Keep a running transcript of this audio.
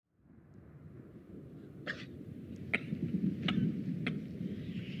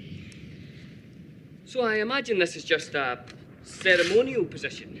So I imagine this is just a ceremonial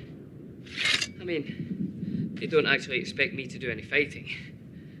position. I mean, they don't actually expect me to do any fighting.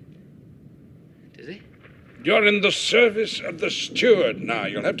 Does he? You're in the service of the steward now.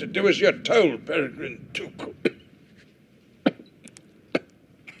 You'll have to do as you're told, Peregrine Took.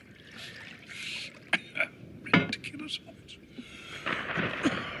 Ridiculous.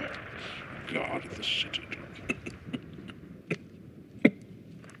 God of the citadel.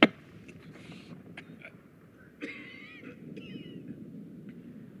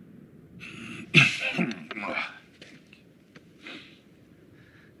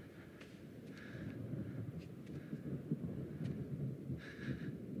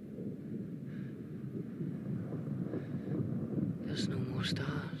 There's no more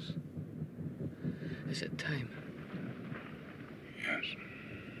stars. Is it time? Yes.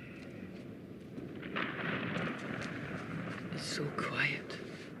 It's so quiet.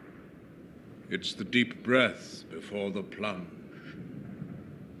 It's the deep breath before the plunge.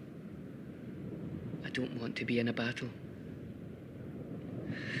 I don't want to be in a battle.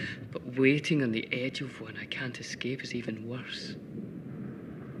 But waiting on the edge of one I can't escape is even worse.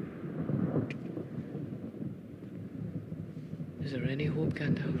 Is there any hope,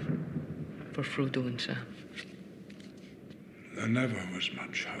 Gandalf, for Frodo and Sam? There never was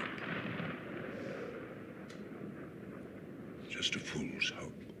much hope. Just a fool's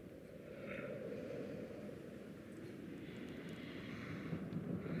hope.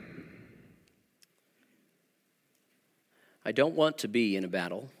 I don't want to be in a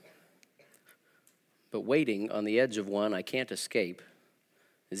battle, but waiting on the edge of one I can't escape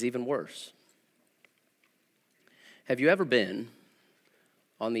is even worse. Have you ever been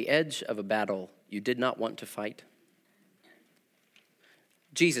on the edge of a battle you did not want to fight?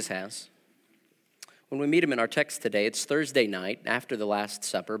 Jesus has. When we meet him in our text today, it's Thursday night after the Last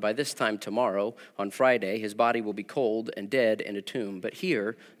Supper. By this time tomorrow, on Friday, his body will be cold and dead in a tomb. But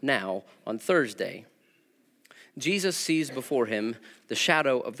here, now, on Thursday, Jesus sees before him the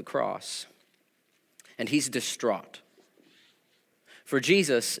shadow of the cross, and he's distraught. For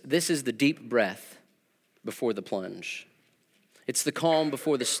Jesus, this is the deep breath before the plunge. It's the calm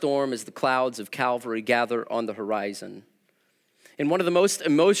before the storm as the clouds of Calvary gather on the horizon. In one of the most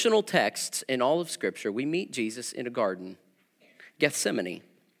emotional texts in all of Scripture, we meet Jesus in a garden, Gethsemane.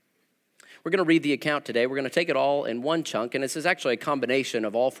 We're going to read the account today. We're going to take it all in one chunk, and this is actually a combination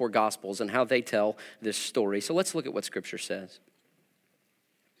of all four Gospels and how they tell this story. So let's look at what Scripture says.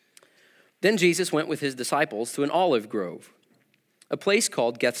 Then Jesus went with his disciples to an olive grove, a place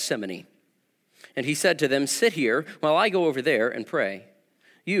called Gethsemane. And he said to them, "Sit here while I go over there and pray.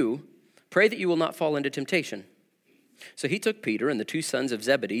 You, pray that you will not fall into temptation." So he took Peter and the two sons of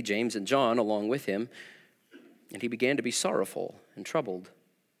Zebedee, James and John, along with him, and he began to be sorrowful and troubled.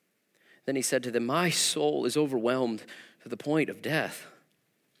 Then he said to them, "My soul is overwhelmed to the point of death.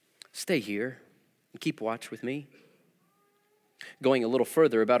 Stay here and keep watch with me." Going a little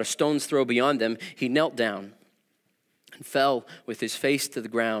further, about a stone's throw beyond them, he knelt down and fell with his face to the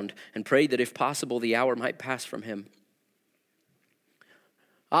ground and prayed that if possible the hour might pass from him.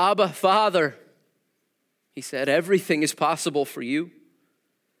 "Abba, Father," he said, "everything is possible for you.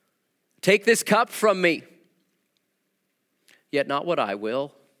 Take this cup from me. Yet not what I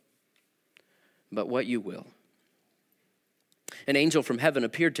will, but what you will." An angel from heaven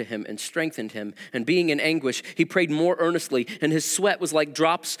appeared to him and strengthened him. And being in anguish, he prayed more earnestly, and his sweat was like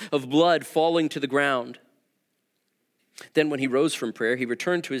drops of blood falling to the ground. Then when he rose from prayer, he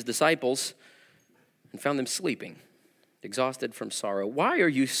returned to his disciples and found them sleeping, exhausted from sorrow. "Why are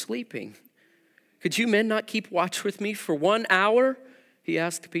you sleeping? Could you men not keep watch with me for 1 hour?" he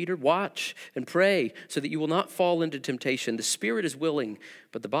asked Peter. "Watch and pray so that you will not fall into temptation. The spirit is willing,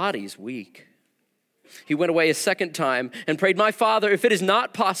 but the body is weak." He went away a second time and prayed, "My Father, if it is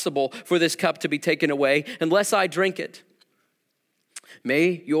not possible for this cup to be taken away unless I drink it,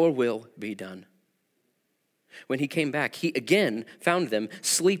 may your will be done." When he came back, he again found them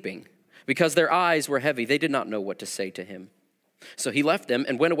sleeping because their eyes were heavy. They did not know what to say to him. So he left them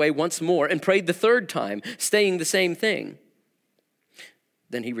and went away once more and prayed the third time, saying the same thing.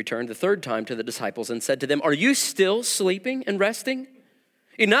 Then he returned the third time to the disciples and said to them, "Are you still sleeping and resting?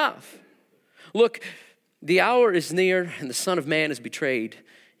 Enough! Look, the hour is near and the Son of Man is betrayed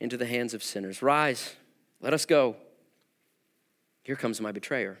into the hands of sinners. Rise, let us go. Here comes my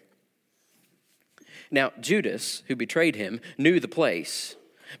betrayer." Now, Judas, who betrayed him, knew the place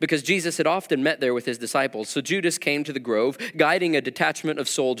because Jesus had often met there with his disciples. So Judas came to the grove, guiding a detachment of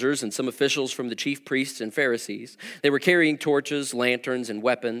soldiers and some officials from the chief priests and Pharisees. They were carrying torches, lanterns, and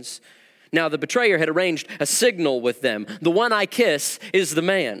weapons. Now, the betrayer had arranged a signal with them. "The one I kiss is the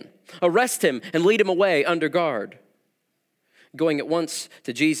man. Arrest him and lead him away under guard." Going at once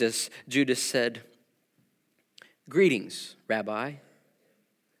to Jesus, Judas said, "Greetings, Rabbi."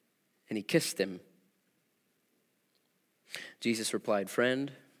 And he kissed him. Jesus replied,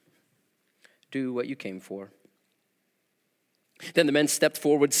 "Friend, do what you came for." Then the men stepped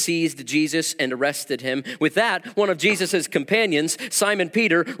forward, seized Jesus, and arrested him. With that, one of Jesus' companions, Simon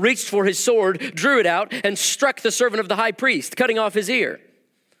Peter, reached for his sword, drew it out, and struck the servant of the high priest, cutting off his ear.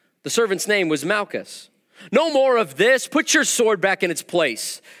 The servant's name was Malchus. "No more of this. Put your sword back in its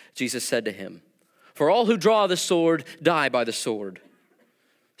place," Jesus said to him. "For all who draw the sword die by the sword.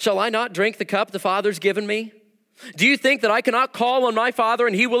 Shall I not drink the cup the Father's given me? Do you think that I cannot call on my Father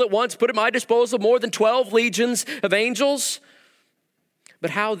and he will at once put at my disposal more than 12 legions of angels?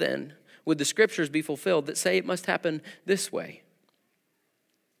 But how then would the scriptures be fulfilled that say it must happen this way?"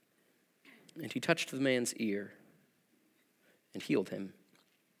 And he touched the man's ear and healed him.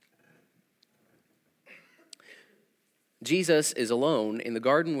 Jesus is alone in the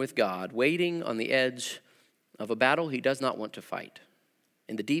garden with God, waiting on the edge of a battle he does not want to fight,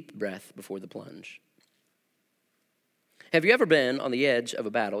 in the deep breath before the plunge. Have you ever been on the edge of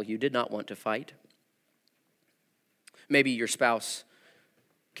a battle you did not want to fight? Maybe your spouse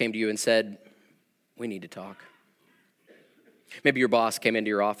came to you and said, "We need to talk." Maybe your boss came into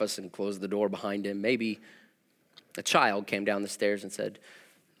your office and closed the door behind him. Maybe a child came down the stairs and said,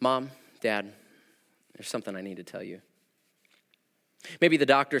 "Mom, Dad, there's something I need to tell you." Maybe the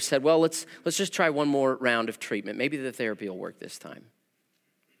doctor said, "Well, let's just try one more round of treatment. Maybe the therapy will work this time."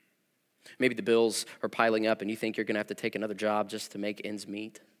 Maybe the bills are piling up and you think you're going to have to take another job just to make ends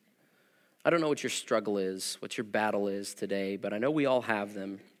meet. I don't know what your struggle is, what your battle is today, but I know we all have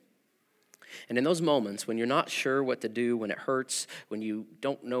them. And in those moments when you're not sure what to do, when it hurts, when you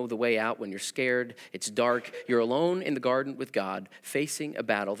don't know the way out, when you're scared, it's dark, you're alone in the garden with God, facing a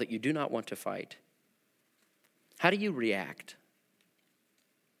battle that you do not want to fight. How do you react?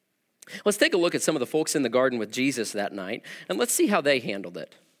 Let's take a look at some of the folks in the garden with Jesus that night, and let's see how they handled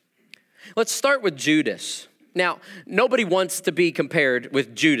it. Let's start with Judas. Now, nobody wants to be compared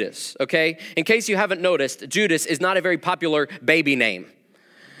with Judas, okay? In case you haven't noticed, Judas is not a very popular baby name.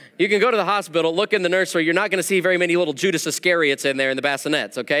 You can go to the hospital, look in the nursery, you're not going to see very many little Judas Iscariots in there in the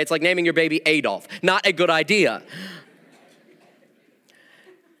bassinets, okay? It's like naming your baby Adolf. Not a good idea.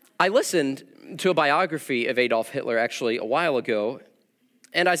 I listened to a biography of Adolf Hitler actually a while ago,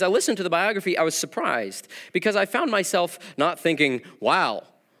 and as I listened to the biography, I was surprised because I found myself not thinking, "Wow,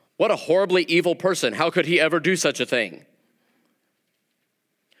 what a horribly evil person. How could he ever do such a thing?"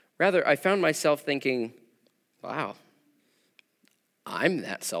 Rather, I found myself thinking, "Wow, I'm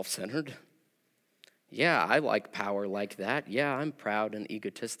that self-centered. Yeah, I like power like that. Yeah, I'm proud and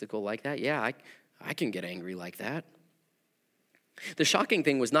egotistical like that. Yeah, I can get angry like that." The shocking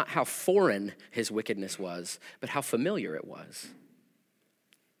thing was not how foreign his wickedness was, but how familiar it was.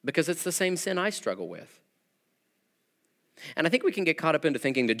 Because it's the same sin I struggle with. And I think we can get caught up into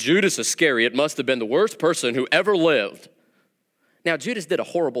thinking that Judas Iscariot must have been the worst person who ever lived. Now, Judas did a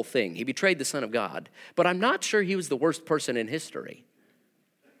horrible thing. He betrayed the Son of God. But I'm not sure he was the worst person in history.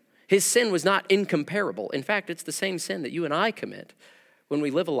 His sin was not incomparable. In fact, it's the same sin that you and I commit when we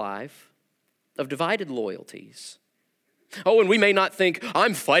live a life of divided loyalties. Oh, and we may not think,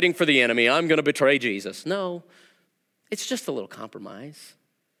 "I'm fighting for the enemy. I'm going to betray Jesus." No, it's just a little compromise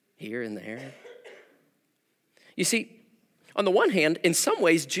here and there. You see, on the one hand, in some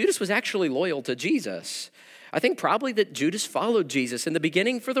ways, Judas was actually loyal to Jesus. I think probably that Judas followed Jesus in the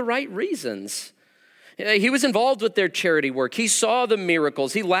beginning for the right reasons. He was involved with their charity work. He saw the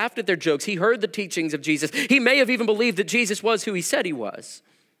miracles. He laughed at their jokes. He heard the teachings of Jesus. He may have even believed that Jesus was who he said he was.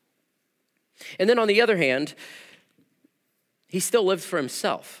 And then on the other hand, he still lived for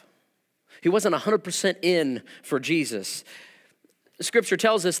himself. He wasn't 100% in for Jesus. Scripture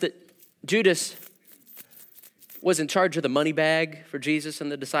tells us that Judas was in charge of the money bag for Jesus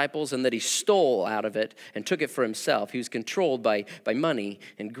and the disciples, and that he stole out of it and took it for himself. He was controlled by money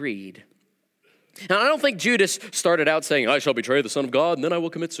and greed. Now, I don't think Judas started out saying, "I shall betray the Son of God, and then I will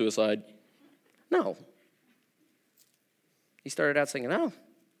commit suicide." No. He started out saying, "Oh,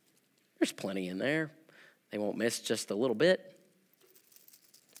 there's plenty in there. They won't miss just a little bit.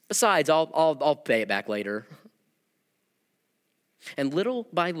 Besides, I'll pay it back later." And little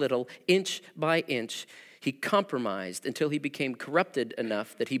by little, inch by inch, he compromised until he became corrupted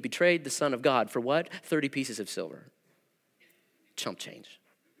enough that he betrayed the Son of God for what? 30 pieces of silver. Chump change.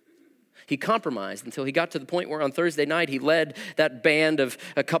 He compromised until he got to the point where on Thursday night he led that band of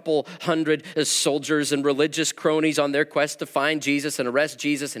a couple hundred soldiers and religious cronies on their quest to find Jesus and arrest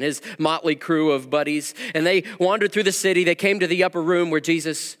Jesus and his motley crew of buddies. And they wandered through the city. They came to the upper room where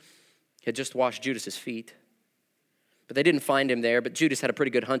Jesus had just washed Judas's feet. But they didn't find him there, but Judas had a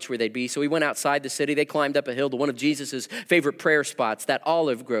pretty good hunch where they'd be. So he went outside the city. They climbed up a hill to one of Jesus' favorite prayer spots, that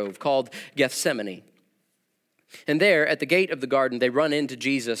olive grove called Gethsemane. And there, at the gate of the garden, they run into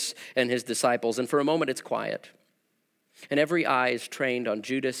Jesus and his disciples. And for a moment, it's quiet. And every eye is trained on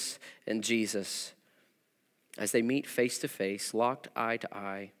Judas and Jesus as they meet face to face, locked eye to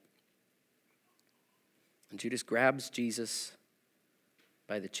eye. And Judas grabs Jesus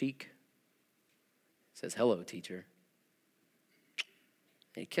by the cheek, says, "Hello, teacher."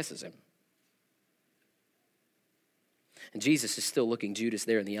 And he kisses him. And Jesus is still looking Judas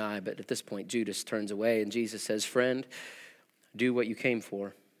there in the eye, but at this point, Judas turns away, and Jesus says, "Friend, do what you came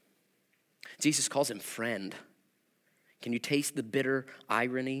for." Jesus calls him friend. Can you taste the bitter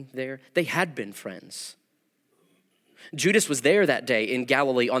irony there? They had been friends. Judas was there that day in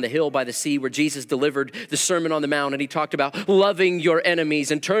Galilee on the hill by the sea where Jesus delivered the Sermon on the Mount, and he talked about loving your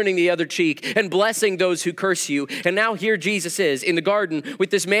enemies and turning the other cheek and blessing those who curse you. And now here Jesus is in the garden with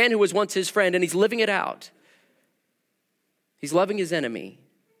this man who was once his friend, and he's living it out. He's loving his enemy,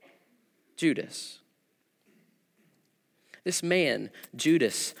 Judas. This man,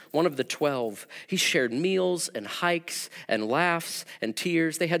 Judas, one of the 12, he shared meals and hikes and laughs and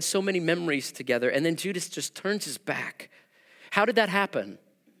tears. They had so many memories together, and then Judas just turns his back. How did that happen?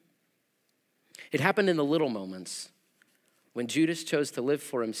 It happened in the little moments when Judas chose to live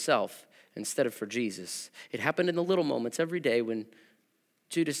for himself instead of for Jesus. It happened in the little moments every day when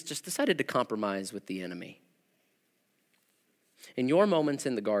Judas just decided to compromise with the enemy. In your moments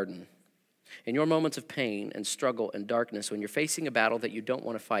in the garden, in your moments of pain and struggle and darkness, when you're facing a battle that you don't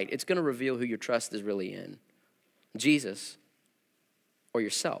want to fight, it's going to reveal who your trust is really in, Jesus or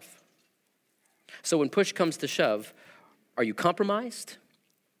yourself. So when push comes to shove, are you compromised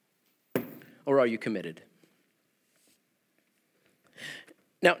or are you committed?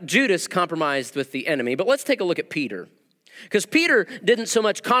 Now, Judas compromised with the enemy, but let's take a look at Peter. Because Peter didn't so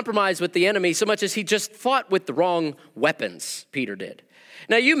much compromise with the enemy so much as he just fought with the wrong weapons, Peter did.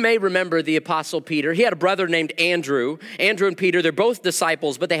 Now, you may remember the Apostle Peter. He had a brother named Andrew. Andrew and Peter, they're both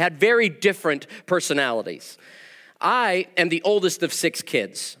disciples, but they had very different personalities. I am the oldest of 6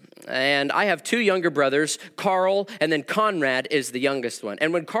 kids, and I have 2 younger brothers, Carl, and then Conrad is the youngest one.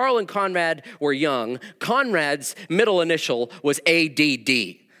 And when Carl and Conrad were young, Conrad's middle initial was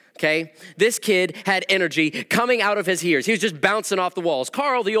ADD. Okay, this kid had energy coming out of his ears. He was just bouncing off the walls.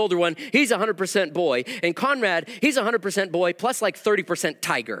 Carl, the older one, he's 100% boy. And Conrad, he's 100% boy plus like 30%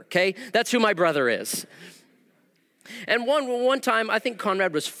 tiger. Okay, that's who my brother is. And one time, I think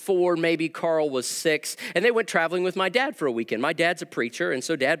Conrad was 4, maybe Carl was 6, and they went traveling with my dad for a weekend. My dad's a preacher, and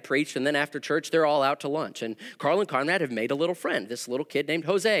so Dad preached, and then after church, they're all out to lunch. And Carl and Conrad have made a little friend, this little kid named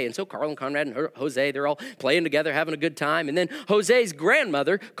Jose. And so Carl and Conrad and Jose, they're all playing together, having a good time. And then Jose's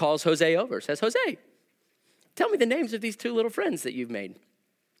grandmother calls Jose over, says, "Jose, tell me the names of these 2 little friends that you've made."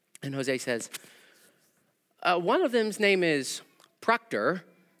 And Jose says, one of them's name is Proctor,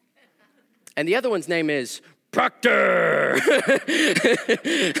 and the other one's name is Proctor.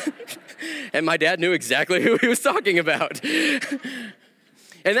 And my dad knew exactly who he was talking about.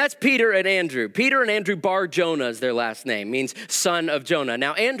 And that's Peter and Andrew. Peter and Andrew Bar-Jonah is their last name, means son of Jonah.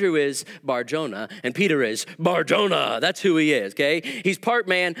 Now, Andrew is Bar-Jonah, and Peter is Bar-Jonah. That's who he is, okay? He's part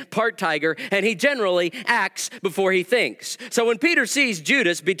man, part tiger, and he generally acts before he thinks. So when Peter sees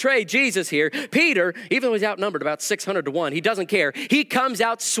Judas betray Jesus here, Peter, even though he's outnumbered about 600 to 1, he doesn't care. He comes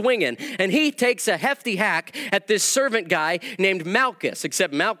out swinging, and he takes a hefty hack at this servant guy named Malchus,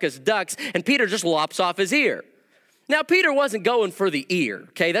 except Malchus ducks, and Peter just lops off his ear. Now, Peter wasn't going for the ear,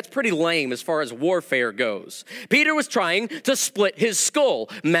 okay? That's pretty lame as far as warfare goes. Peter was trying to split his skull.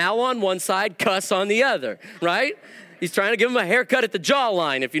 Mal on one side, cuss on the other, right? He's trying to give him a haircut at the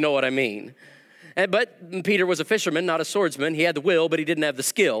jawline, if you know what I mean. But Peter was a fisherman, not a swordsman. He had the will, but he didn't have the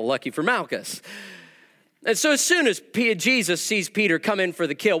skill. Lucky for Malchus. And so as soon as Jesus sees Peter come in for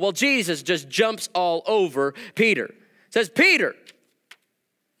the kill, well, Jesus just jumps all over Peter. Says, "Peter,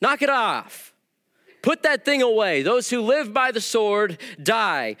 knock it off. Put that thing away. Those who live by the sword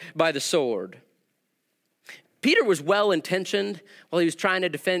die by the sword." Peter was well-intentioned while he was trying to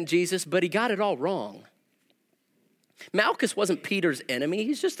defend Jesus, but he got it all wrong. Malchus wasn't Peter's enemy.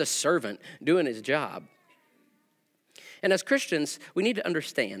 He's just a servant doing his job. And as Christians, we need to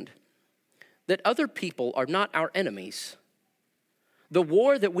understand that other people are not our enemies. The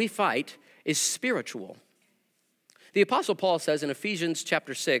war that we fight is spiritual. The Apostle Paul says in Ephesians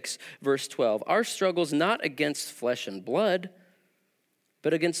chapter 6, verse 12, "Our struggle's not against flesh and blood,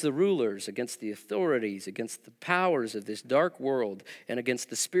 but against the rulers, against the authorities, against the powers of this dark world, and against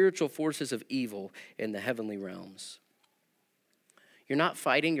the spiritual forces of evil in the heavenly realms." You're not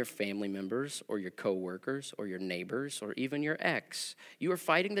fighting your family members or your coworkers or your neighbors or even your ex. You are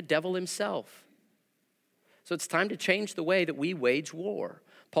fighting the devil himself. So it's time to change the way that we wage war.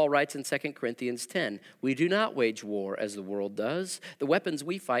 Paul writes in 2 Corinthians 10, we do not wage war as the world does. The weapons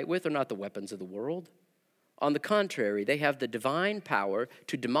we fight with are not the weapons of the world. On the contrary, they have the divine power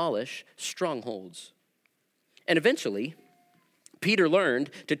to demolish strongholds. And eventually, Peter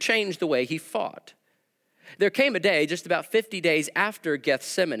learned to change the way he fought. There came a day, just about 50 days after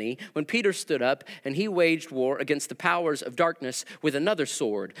Gethsemane, when Peter stood up and he waged war against the powers of darkness with another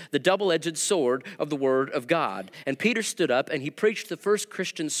sword, the double-edged sword of the Word of God. And Peter stood up and he preached the first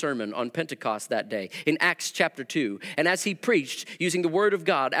Christian sermon on Pentecost that day in Acts chapter 2. And as he preached, using the Word of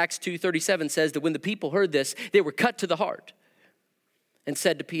God, Acts 2:37 says that when the people heard this, they were cut to the heart and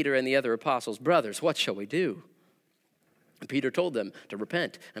said to Peter and the other apostles, brothers, what shall we do? And Peter told them to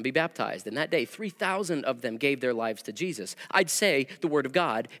repent and be baptized. And that day, 3,000 of them gave their lives to Jesus. I'd say the Word of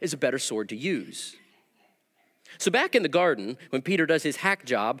God is a better sword to use. So back in the garden, when Peter does his hack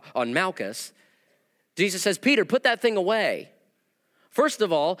job on Malchus, Jesus says, Peter, put that thing away. First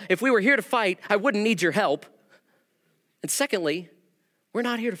of all, if we were here to fight, I wouldn't need your help. And secondly, we're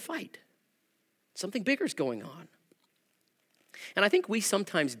not here to fight. Something bigger is going on. And I think we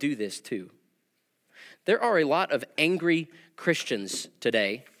sometimes do this too. There are a lot of angry Christians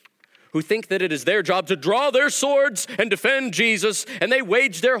today who think that it is their job to draw their swords and defend Jesus, and they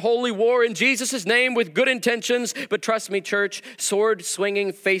wage their holy war in Jesus' name with good intentions. But trust me, church,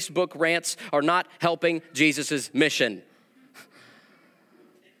 sword-swinging Facebook rants are not helping Jesus' mission.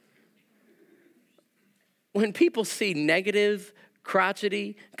 When people see negative,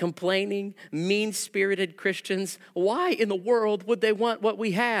 crotchety, complaining, mean-spirited Christians, why in the world would they want what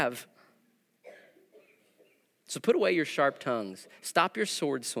we have? So put away your sharp tongues. Stop your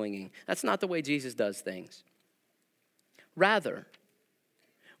sword swinging. That's not the way Jesus does things. Rather,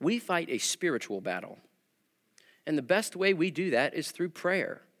 we fight a spiritual battle. And the best way we do that is through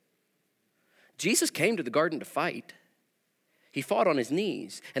prayer. Jesus came to the garden to fight. He fought on his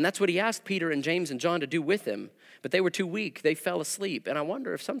knees. And that's what he asked Peter and James and John to do with him. But they were too weak. They fell asleep. And I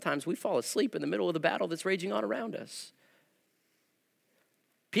wonder if sometimes we fall asleep in the middle of the battle that's raging on around us.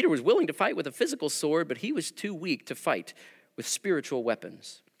 Peter was willing to fight with a physical sword, but he was too weak to fight with spiritual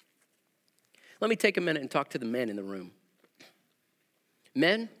weapons. Let me take a minute and talk to the men in the room.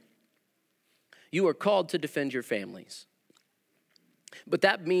 Men, you are called to defend your families. But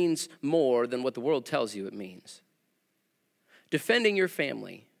that means more than what the world tells you it means. Defending your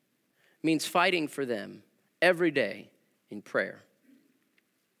family means fighting for them every day in prayer.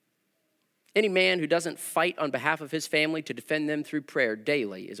 Any man who doesn't fight on behalf of his family to defend them through prayer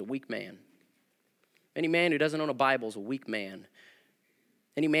daily is a weak man. Any man who doesn't own a Bible is a weak man.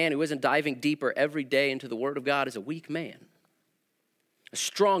 Any man who isn't diving deeper every day into the Word of God is a weak man. A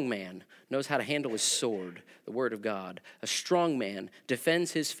strong man knows how to handle his sword, the Word of God. A strong man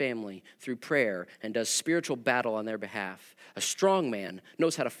defends his family through prayer and does spiritual battle on their behalf. A strong man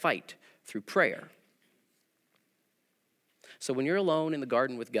knows how to fight through prayer. So when you're alone in the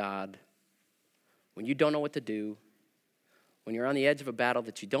garden with God, when you don't know what to do, when you're on the edge of a battle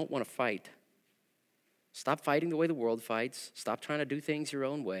that you don't want to fight, stop fighting the way the world fights. Stop trying to do things your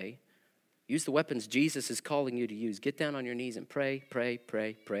own way. Use the weapons Jesus is calling you to use. Get down on your knees and pray, pray,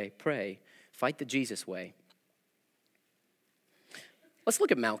 pray, pray, pray. Fight the Jesus way. Let's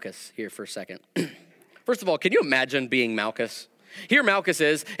look at Malchus here for a second. First of all, can you imagine being Malchus? Here Malchus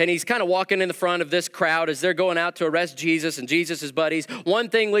is, and he's kind of walking in the front of this crowd as they're going out to arrest Jesus and Jesus' buddies. One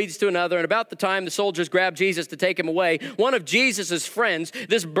thing leads to another, and about the time the soldiers grab Jesus to take him away, one of Jesus' friends,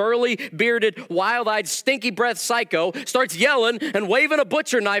 this burly, bearded, wild-eyed, stinky-breath psycho, starts yelling and waving a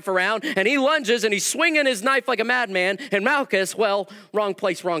butcher knife around, and he lunges and he's swinging his knife like a madman, and Malchus, well, wrong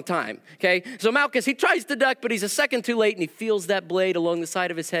place, wrong time, okay? So Malchus, he tries to duck, but he's a second too late, and he feels that blade along the side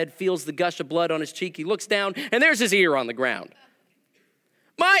of his head, feels the gush of blood on his cheek. He looks down, and there's his ear on the ground.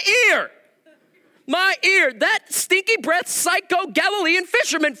 My ear, that stinky breath psycho Galilean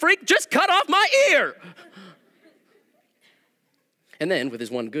fisherman freak just cut off my ear. And then with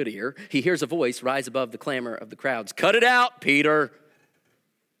his one good ear, he hears a voice rise above the clamor of the crowds. Cut it out, Peter.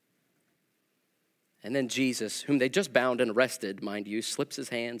 And then Jesus, whom they just bound and arrested, mind you, slips his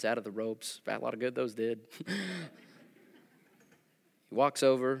hands out of the ropes. A lot of good those did. He walks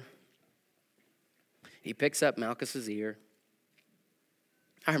over. He picks up Malchus's ear.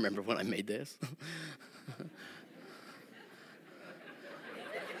 I remember when I made this.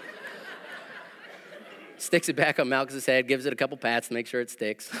 Sticks it back on Malchus's head, gives it a couple pats to make sure it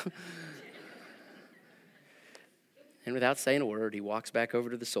sticks. And without saying a word, he walks back over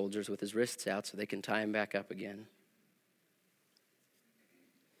to the soldiers with his wrists out so they can tie him back up again.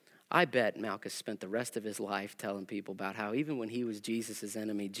 I bet Malchus spent the rest of his life telling people about how even when he was Jesus'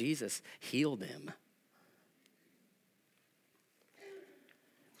 enemy, Jesus healed him.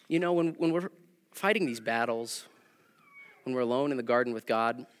 You know, when we're fighting these battles, when we're alone in the garden with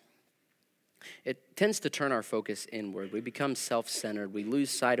God, it tends to turn our focus inward. We become self-centered. We lose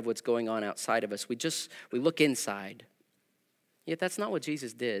sight of what's going on outside of us. We look inside. Yet that's not what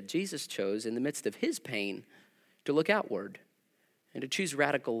Jesus did. Jesus chose, in the midst of his pain, to look outward and to choose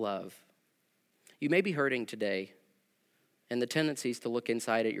radical love. You may be hurting today, and the tendency is to look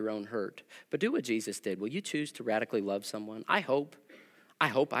inside at your own hurt. But do what Jesus did. Will you choose to radically love someone? I hope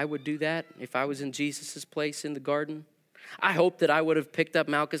I would do that if I was in Jesus' place in the garden. I hope that I would have picked up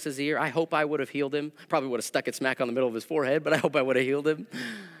Malchus's ear. I hope I would have healed him. Probably would have stuck it smack on the middle of his forehead, but I hope I would have healed him.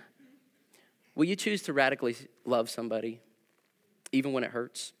 Will you choose to radically love somebody, even when it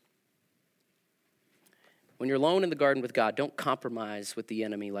hurts? When you're alone in the garden with God, don't compromise with the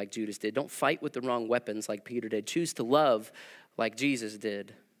enemy like Judas did. Don't fight with the wrong weapons like Peter did. Choose to love like Jesus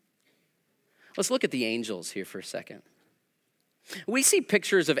did. Let's look at the angels here for a second. We see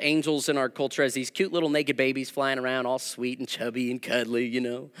pictures of angels in our culture as these cute little naked babies flying around all sweet and chubby and cuddly, you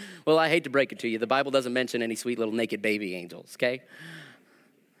know. Well, I hate to break it to you. The Bible doesn't mention any sweet little naked baby angels, okay?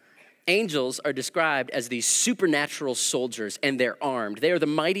 Angels are described as these supernatural soldiers, and they're armed. They are the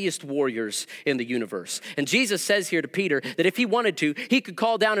mightiest warriors in the universe. And Jesus says here to Peter that if he wanted to, he could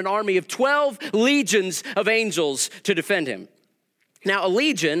call down an army of 12 legions of angels to defend him. Now, a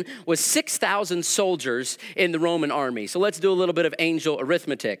legion was 6,000 soldiers in the Roman army. So let's do a little bit of angel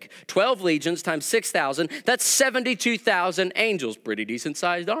arithmetic. 12 legions times 6,000, that's 72,000 angels. Pretty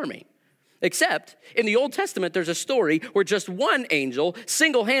decent-sized army. Except, in the Old Testament, there's a story where just one angel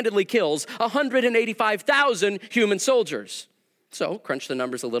single-handedly kills 185,000 human soldiers. So, crunch the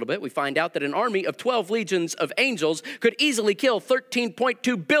numbers a little bit. We find out that an army of 12 legions of angels could easily kill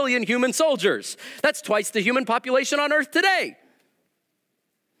 13.2 billion human soldiers. That's twice the human population on earth today.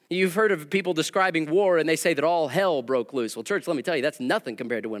 You've heard of people describing war, and they say that all hell broke loose. Well, church, let me tell you, that's nothing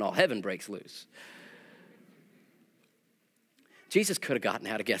compared to when all heaven breaks loose. Jesus could have gotten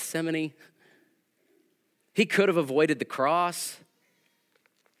out of Gethsemane. He could have avoided the cross,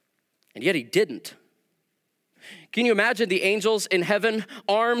 and yet he didn't. Can you imagine the angels in heaven,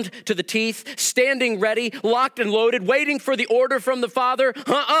 armed to the teeth, standing ready, locked and loaded, waiting for the order from the Father?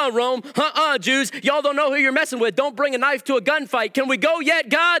 Rome, Jews, y'all don't know who you're messing with. Don't bring a knife to a gunfight. Can we go yet,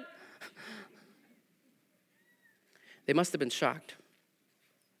 God? They must have been shocked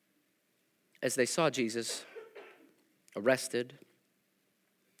as they saw Jesus arrested,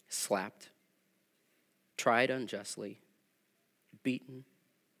 slapped, tried unjustly, beaten,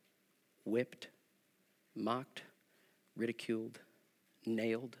 whipped, mocked, ridiculed,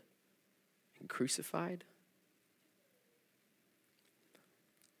 nailed, and crucified.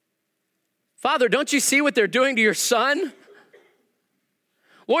 Father, don't you see what they're doing to your son?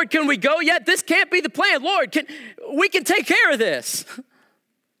 Lord, can we go yet? This can't be the plan. Lord, we can take care of this.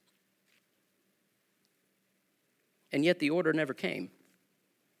 And yet the order never came.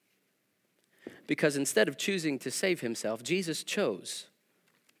 Because instead of choosing to save himself, Jesus chose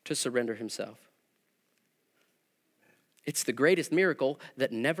to surrender himself. It's the greatest miracle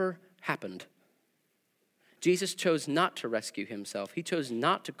that never happened. Jesus chose not to rescue himself. He chose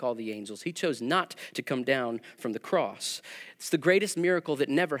not to call the angels. He chose not to come down from the cross. It's the greatest miracle that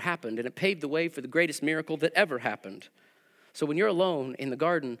never happened, and it paved the way for the greatest miracle that ever happened. So when you're alone in the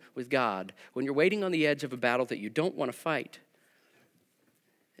garden with God, when you're waiting on the edge of a battle that you don't want to fight,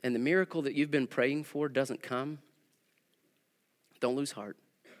 and the miracle that you've been praying for doesn't come, don't lose heart.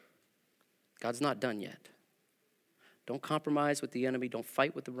 God's not done yet. Don't compromise with the enemy. Don't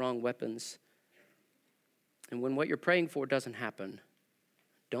fight with the wrong weapons. And when what you're praying for doesn't happen,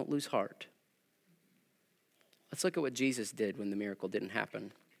 don't lose heart. Let's look at what Jesus did when the miracle didn't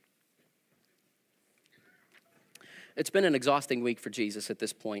happen. It's been an exhausting week for Jesus at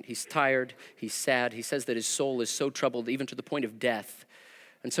this point. He's tired. He's sad. He says that his soul is so troubled, even to the point of death.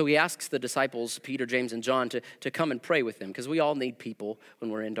 And so he asks the disciples, Peter, James, and John, to come and pray with him, because we all need people when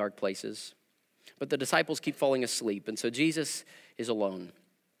we're in dark places. But the disciples keep falling asleep, and so Jesus is alone.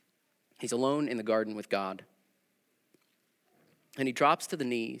 He's alone in the garden with God. And he drops to the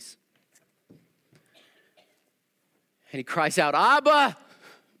knees. And he cries out, Abba,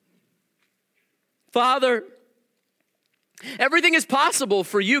 Father, everything is possible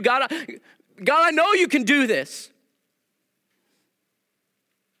for you. God, I know you can do this.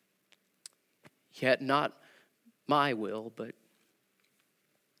 Yet not my will, but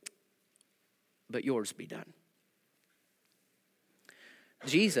yours be done.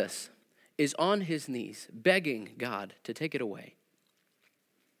 Jesus is on his knees begging God to take it away.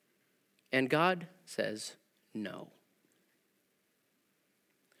 And God says no.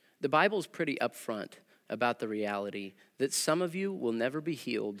 The Bible's pretty upfront about the reality that some of you will never be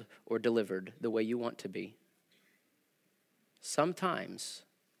healed or delivered the way you want to be. Sometimes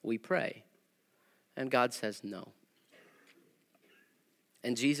we pray, and God says no.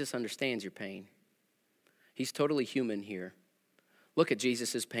 And Jesus understands your pain. He's totally human here. Look at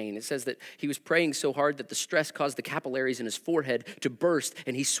Jesus' pain. It says that he was praying so hard that the stress caused the capillaries in his forehead to burst,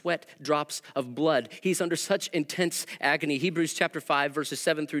 and he sweat drops of blood. He's under such intense agony. Hebrews chapter 5, verses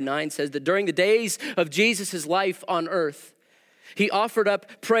 7 through 9 says that during the days of Jesus' life on earth, he offered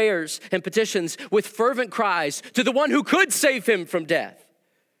up prayers and petitions with fervent cries to the one who could save him from death.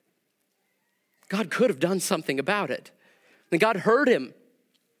 God could have done something about it. And God heard him.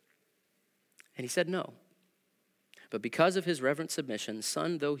 And he said no. But because of his reverent submission,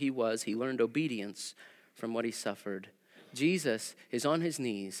 son though he was, he learned obedience from what he suffered. Jesus is on his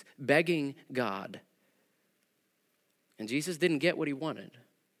knees begging God. And Jesus didn't get what he wanted.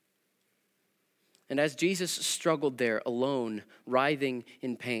 And as Jesus struggled there alone, writhing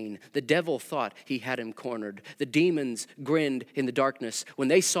in pain, the devil thought he had him cornered. The demons grinned in the darkness when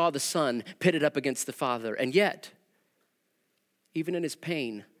they saw the Son pitted up against the Father. And yet, even in his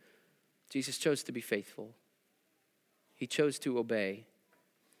pain, Jesus chose to be faithful. He chose to obey.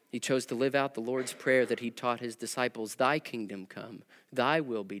 He chose to live out the Lord's Prayer that he taught his disciples. Thy kingdom come, thy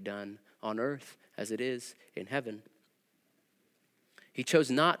will be done on earth as it is in heaven. He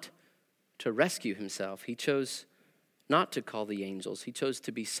chose not to rescue himself. He chose not to call the angels. He chose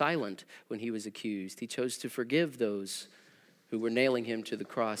to be silent when he was accused. He chose to forgive those who were nailing him to the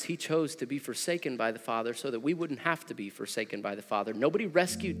cross. He chose to be forsaken by the Father so that we wouldn't have to be forsaken by the Father. Nobody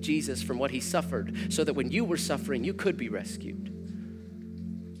rescued Jesus from what he suffered so that when you were suffering, you could be rescued.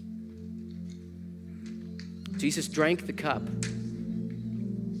 Jesus drank the cup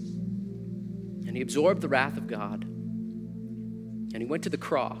and he absorbed the wrath of God and he went to the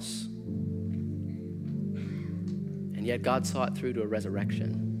cross. And yet God saw it through to a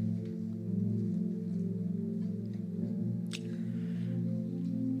resurrection.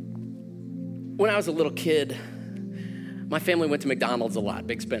 When I was a little kid, my family went to McDonald's a lot,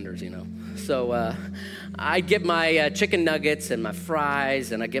 big spenders, you know. So I'd get my chicken nuggets and my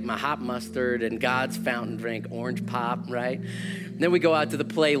fries, and I'd get my hot mustard and God's fountain drink, orange pop, right? And then we go out to the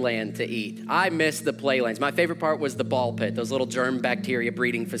playland to eat. I miss the playlands. My favorite part was the ball pit, those little germ bacteria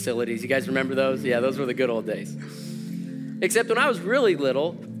breeding facilities. You guys remember those? Yeah, those were the good old days. Except when I was really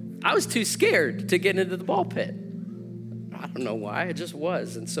little, I was too scared to get into the ball pit. I don't know why, it just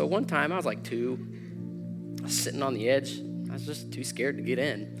was. And so one time, I was like 2, I was sitting on the edge. I was just too scared to get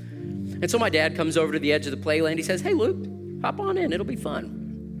in. And so my dad comes over to the edge of the playland. He says, hey, Luke, hop on in. It'll be fun.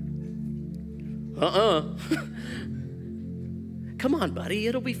 Come on, buddy.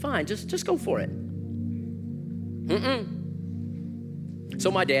 It'll be fine. Just go for it. So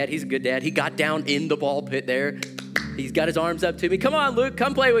my dad, he's a good dad. He got down in the ball pit there. He's got his arms up to me. Come on, Luke.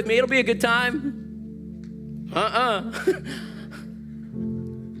 Come play with me. It'll be a good time.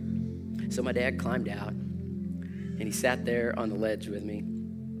 So my dad climbed out and he sat there on the ledge with me.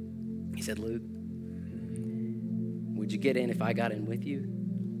 He said, Luke, would you get in if I got in with you?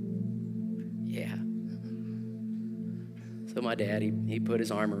 Yeah. So my dad, he put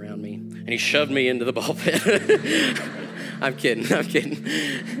his arm around me and he shoved me into the ball pit. I'm kidding.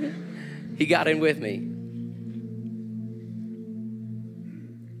 He got in with me.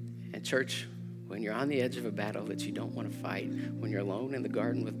 And church, when you're on the edge of a battle that you don't want to fight, when you're alone in the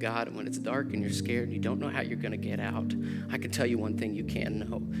garden with God, and when it's dark and you're scared and you don't know how you're going to get out, I can tell you one thing you can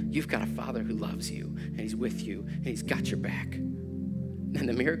know. You've got a Father who loves you, and he's with you, and he's got your back. And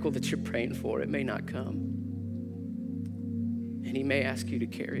the miracle that you're praying for, it may not come. And he may ask you to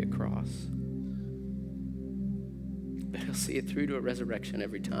carry a cross. But he'll see it through to a resurrection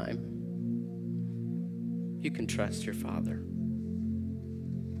every time. You can trust your Father.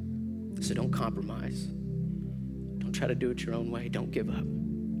 So don't compromise. Don't try to do it your own way. Don't give up.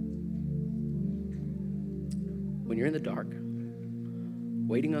 When you're in the dark,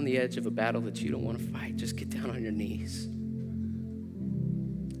 waiting on the edge of a battle that you don't want to fight, just get down on your knees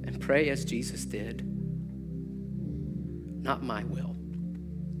and pray as Jesus did. Not my will,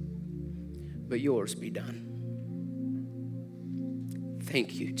 but yours be done.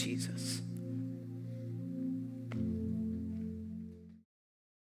 Thank you, Jesus.